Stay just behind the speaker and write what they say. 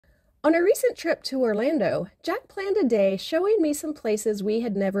On a recent trip to Orlando, Jack planned a day showing me some places we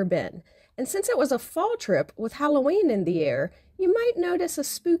had never been. And since it was a fall trip with Halloween in the air, you might notice a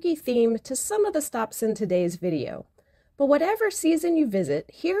spooky theme to some of the stops in today's video. But whatever season you visit,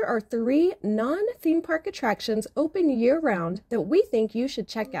 here are 3 non-theme park attractions open year-round that we think you should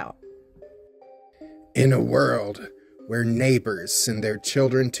check out. In a world where neighbors send their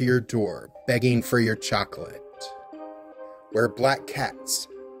children to your door begging for your chocolate, where black cats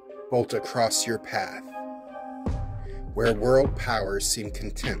bolt across your path, where world powers seem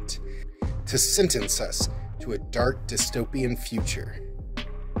content to sentence us to a dark dystopian future,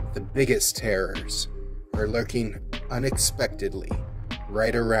 the biggest terrors are lurking unexpectedly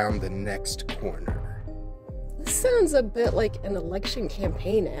right around the next corner. This sounds a bit like an election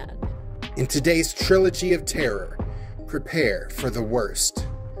campaign ad. In today's trilogy of terror, prepare for the worst,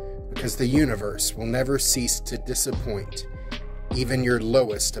 because the universe will never cease to disappoint even your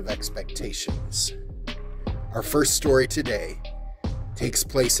lowest of expectations. Our first story today takes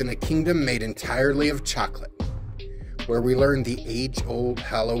place in a kingdom made entirely of chocolate, where we learn the age-old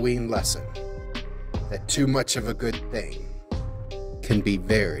Halloween lesson that too much of a good thing can be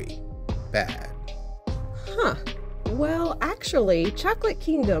very bad. Huh. Well, actually, Chocolate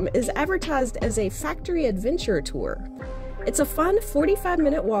Kingdom is advertised as a factory adventure tour. It's a fun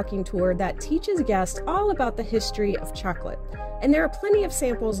 45-minute walking tour that teaches guests all about the history of chocolate, and there are plenty of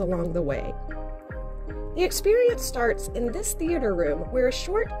samples along the way. The experience starts in this theater room where a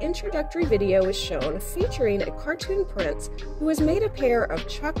short introductory video is shown featuring a cartoon prince who has made a pair of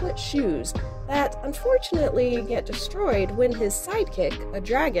chocolate shoes that unfortunately get destroyed when his sidekick, a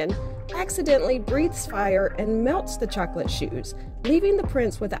dragon, accidentally breathes fire and melts the chocolate shoes, leaving the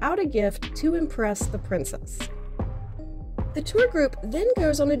prince without a gift to impress the princess. The tour group then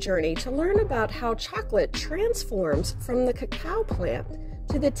goes on a journey to learn about how chocolate transforms from the cacao plant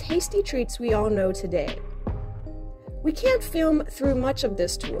to the tasty treats we all know today. We can't film through much of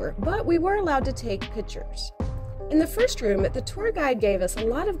this tour, but we were allowed to take pictures. In the first room, the tour guide gave us a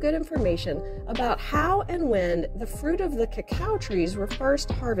lot of good information about how and when the fruit of the cacao trees were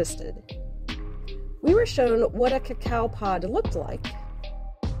first harvested. We were shown what a cacao pod looked like,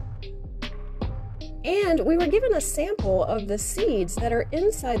 and we were given a sample of the seeds that are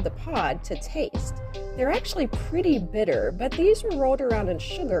inside the pod to taste. They're actually pretty bitter, but these were rolled around in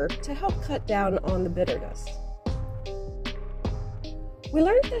sugar to help cut down on the bitterness. We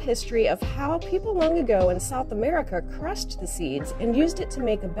learned the history of how people long ago in South America crushed the seeds and used it to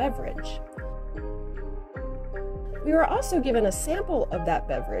make a beverage. We were also given a sample of that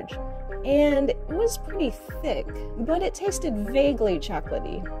beverage, and it was pretty thick, but it tasted vaguely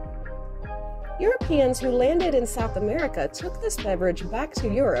chocolatey. Europeans who landed in South America took this beverage back to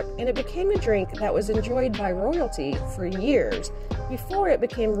Europe, and it became a drink that was enjoyed by royalty for years before it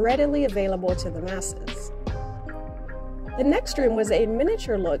became readily available to the masses. The next room was a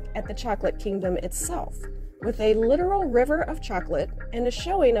miniature look at the Chocolate Kingdom itself, with a literal river of chocolate and a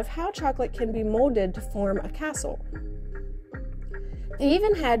showing of how chocolate can be molded to form a castle. They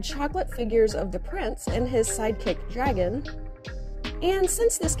even had chocolate figures of the prince and his sidekick dragon. And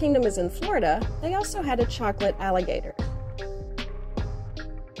since this kingdom is in Florida, they also had a chocolate alligator.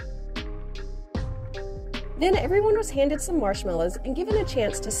 Then everyone was handed some marshmallows and given a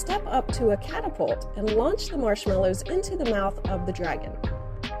chance to step up to a catapult and launch the marshmallows into the mouth of the dragon.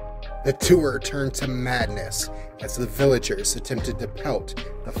 The tour turned to madness as the villagers attempted to pelt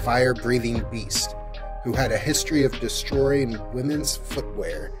the fire-breathing beast, who had a history of destroying women's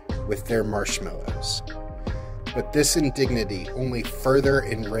footwear with their marshmallows. But this indignity only further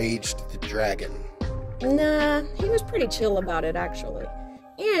enraged the dragon. Nah, he was pretty chill about it, actually.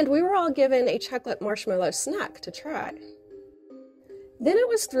 And we were all given a chocolate marshmallow snack to try. Then it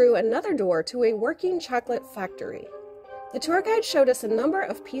was through another door to a working chocolate factory. The tour guide showed us a number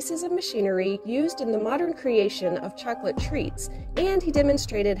of pieces of machinery used in the modern creation of chocolate treats, and he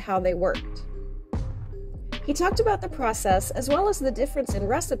demonstrated how they worked. He talked about the process as well as the difference in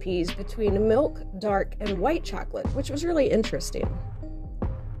recipes between milk, dark, and white chocolate, which was really interesting.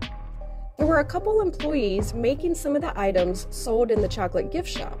 There were a couple employees making some of the items sold in the chocolate gift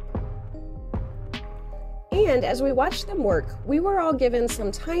shop. And as we watched them work, we were all given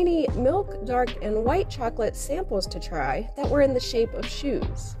some tiny milk, dark, and white chocolate samples to try that were in the shape of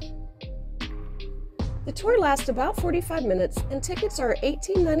shoes. The tour lasts about 45 minutes, and tickets are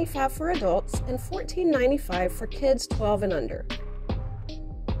 $18.95 for adults and $14.95 for kids 12 and under.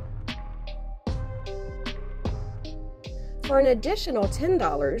 For an additional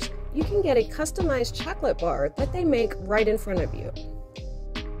 $10, you can get a customized chocolate bar that they make right in front of you.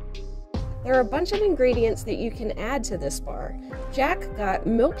 There are a bunch of ingredients that you can add to this bar. Jack got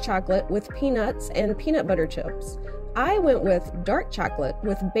milk chocolate with peanuts and peanut butter chips. I went with dark chocolate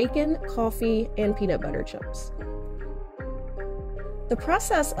with bacon, coffee, and peanut butter chips. The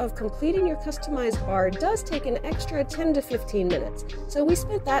process of completing your customized bar does take an extra 10 to 15 minutes, so we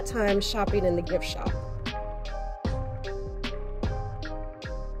spent that time shopping in the gift shop.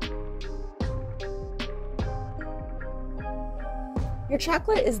 Your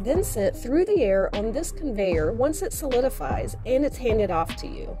chocolate is then sent through the air on this conveyor once it solidifies and it's handed off to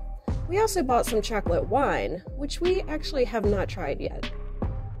you. We also bought some chocolate wine, which we actually have not tried yet.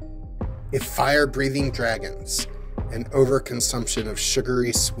 If fire-breathing dragons and overconsumption of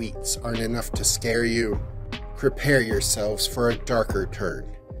sugary sweets aren't enough to scare you, prepare yourselves for a darker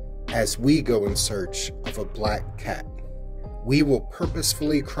turn as we go in search of a black cat. We will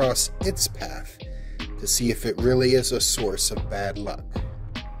purposefully cross its path to see if it really is a source of bad luck.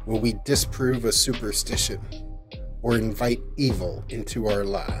 Will we disprove a superstition or invite evil into our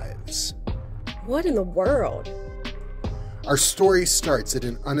lives? What in the world? Our story starts at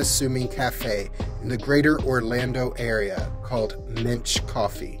an unassuming cafe in the greater Orlando area called Minch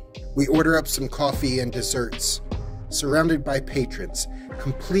Coffee. We order up some coffee and desserts, surrounded by patrons,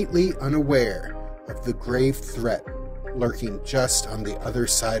 completely unaware of the grave threat lurking just on the other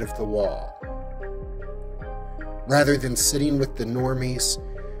side of the wall. Rather than sitting with the normies,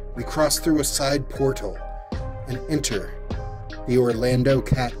 we cross through a side portal and enter the Orlando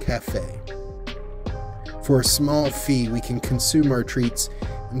Cat Cafe. For a small fee, we can consume our treats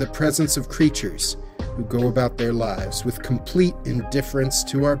in the presence of creatures who go about their lives with complete indifference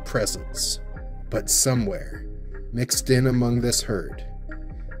to our presence. But somewhere, mixed in among this herd,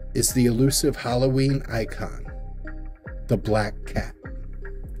 is the elusive Halloween icon, the black cat.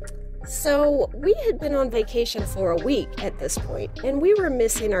 So, we had been on vacation for a week at this point, and we were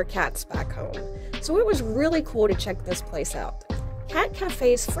missing our cats back home. So it was really cool to check this place out. Cat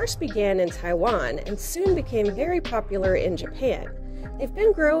cafes first began in Taiwan and soon became very popular in Japan. They've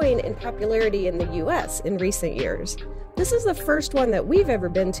been growing in popularity in the US in recent years. This is the first one that we've ever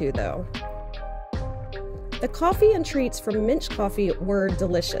been to, though. The coffee and treats from Minch Coffee were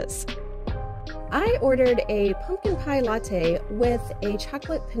delicious. I ordered a pumpkin pie latte with a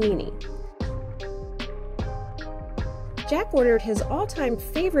chocolate panini. Jack ordered his all-time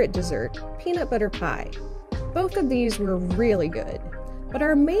favorite dessert, peanut butter pie. Both of these were really good, but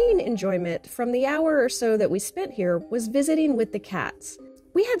our main enjoyment from the hour or so that we spent here was visiting with the cats.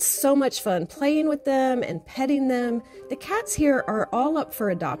 We had so much fun playing with them and petting them. The cats here are all up for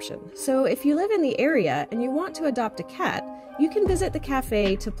adoption, so if you live in the area and you want to adopt a cat, you can visit the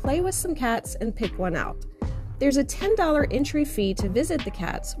cafe to play with some cats and pick one out. There's a $10 entry fee to visit the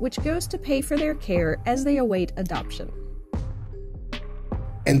cats, which goes to pay for their care as they await adoption.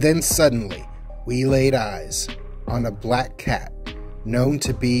 And then suddenly, we laid eyes on a black cat known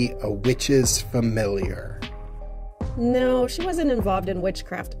to be a witch's familiar. No, she wasn't involved in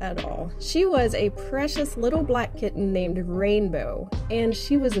witchcraft at all. She was a precious little black kitten named Rainbow, and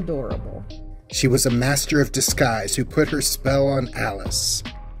she was adorable. She was a master of disguise who put her spell on Alice.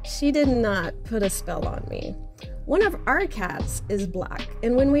 She did not put a spell on me. One of our cats is black,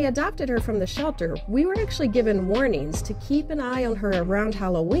 and when we adopted her from the shelter, we were actually given warnings to keep an eye on her around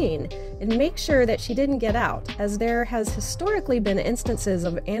Halloween and make sure that she didn't get out, as there has historically been instances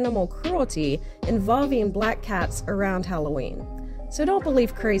of animal cruelty involving black cats around Halloween. So don't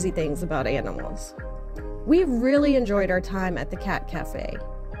believe crazy things about animals. We really enjoyed our time at the Cat Cafe.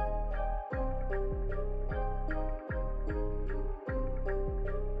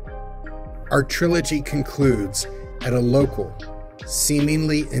 Our trilogy concludes at a local,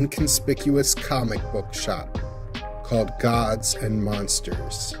 seemingly inconspicuous comic book shop called Gods and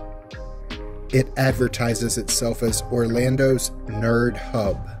Monsters. It advertises itself as Orlando's nerd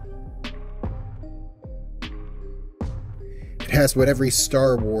hub. It has what every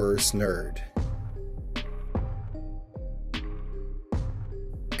Star Wars nerd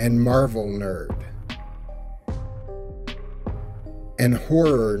and Marvel nerd and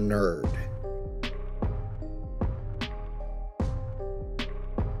horror nerd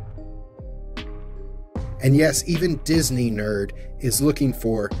and yes, even Disney nerd is looking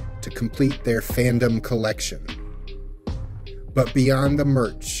for to complete their fandom collection. But beyond the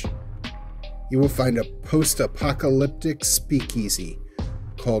merch, you will find a post-apocalyptic speakeasy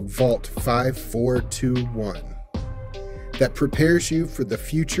called Vault 5421 that prepares you for the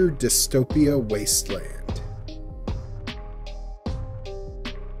future dystopia wasteland.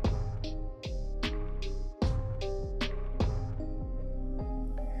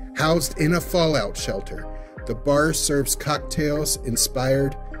 Housed in a fallout shelter, the bar serves cocktails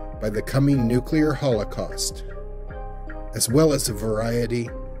inspired by the coming nuclear holocaust, as well as a variety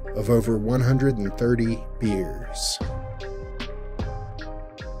of over 130 beers.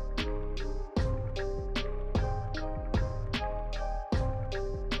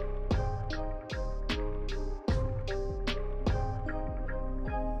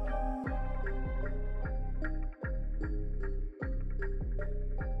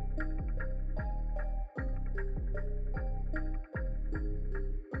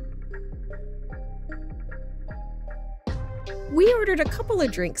 We ordered a couple of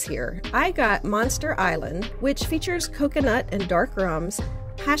drinks here. I got Monster Island, which features coconut and dark rums,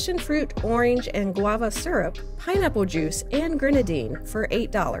 passion fruit, orange, and guava syrup, pineapple juice, and grenadine for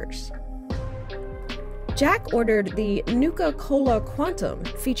 $8. Jack ordered the Nuka Cola Quantum,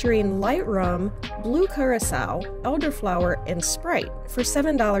 featuring light rum, blue curacao, elderflower, and Sprite for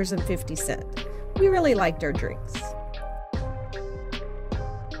 $7.50. We really liked our drinks.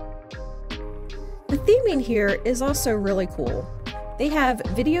 The theming here is also really cool. They have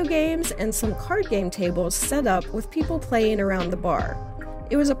video games and some card game tables set up with people playing around the bar.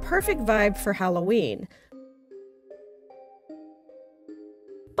 It was a perfect vibe for Halloween.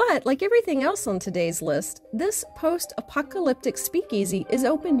 But like everything else on today's list, this post-apocalyptic speakeasy is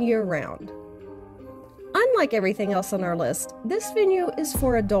open year-round. Unlike everything else on our list, this venue is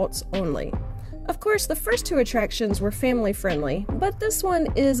for adults only. Of course, the first two attractions were family-friendly, but this one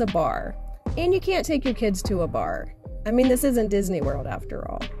is a bar. And you can't take your kids to a bar. I mean, this isn't Disney World after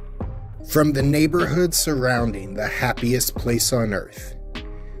all. From the neighborhood surrounding the happiest place on earth,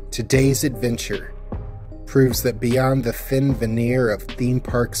 today's adventure proves that beyond the thin veneer of theme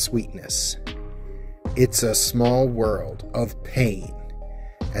park sweetness, it's a small world of pain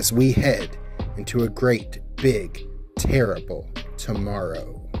as we head into a great, big, terrible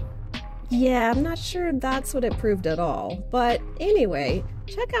tomorrow. Yeah, I'm not sure that's what it proved at all. But anyway,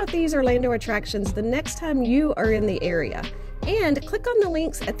 check out these Orlando attractions the next time you are in the area. And click on the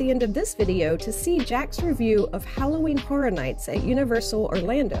links at the end of this video to see Jack's review of Halloween Horror Nights at Universal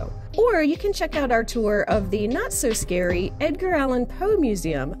Orlando. Or you can check out our tour of the not-so-scary Edgar Allan Poe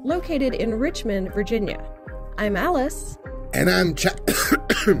Museum located in Richmond, Virginia. I'm Alice. And I'm Jack.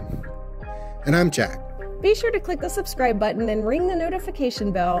 And I'm Jack. Be sure to click the subscribe button and ring the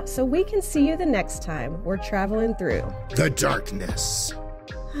notification bell so we can see you the next time we're traveling through the darkness.